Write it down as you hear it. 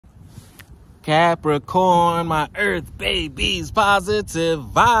Capricorn, my earth babies, positive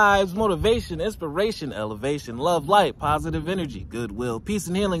vibes, motivation, inspiration, elevation, love, light, positive energy, goodwill, peace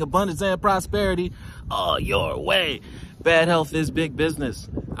and healing, abundance and prosperity all your way. Bad health is big business.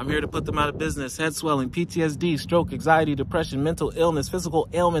 I'm here to put them out of business. Head swelling, PTSD, stroke, anxiety, depression, mental illness, physical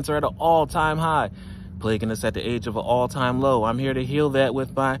ailments are at an all-time high, plaguing us at the age of an all-time low. I'm here to heal that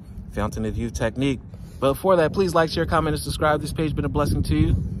with my Fountain of Youth technique. But for that, please like, share, comment, and subscribe. This page has been a blessing to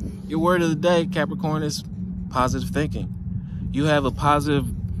you. Your word of the day, Capricorn, is positive thinking. You have a positive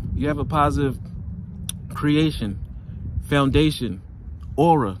creation, foundation,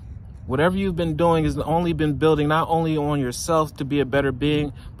 aura. Whatever you've been doing has only been building not only on yourself to be a better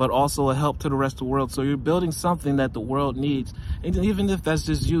being, but also a help to the rest of the world. So you're building something that the world needs. And even if that's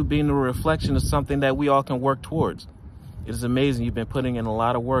just you being a reflection of something that we all can work towards. It is amazing. You've been putting in a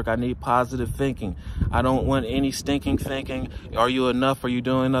lot of work. I need positive thinking. I don't want any stinking thinking. Are you enough? Are you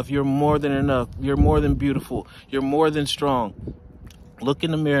doing enough? You're more than enough. You're more than beautiful. You're more than strong. Look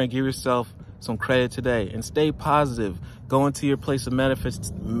in the mirror and give yourself some credit today and stay positive. Go into your place of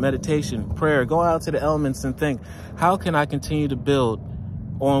meditation, prayer. Go out to the elements and think, how can I continue to build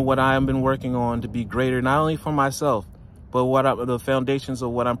on what I have been working on to be greater, not only for myself, but the foundations of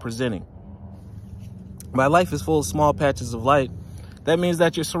what I'm presenting. My life is full of small patches of light. That means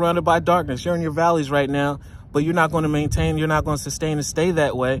that you're surrounded by darkness. You're in your valleys right now, but you're not going to maintain, you're not going to sustain and stay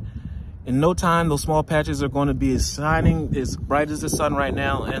that way. In no time, those small patches are going to be shining as bright as the sun right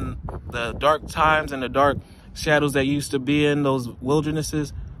now. And the dark times and the dark shadows that used to be in those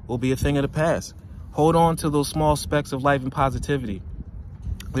wildernesses will be a thing of the past. Hold on to those small specks of life and positivity.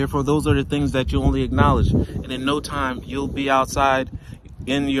 Therefore, those are the things that you only acknowledge. And in no time, you'll be outside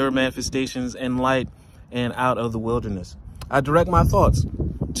in your manifestations in light and out of the wilderness. I direct my thoughts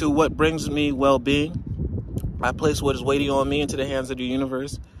to what brings me well-being. I place what is waiting on me into the hands of the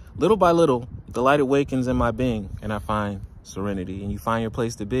universe. Little by little, the light awakens in my being, and I find serenity. And you find your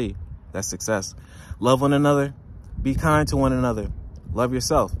place to be. That's success. Love one another. Be kind to one another. Love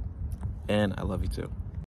yourself. And I love you too.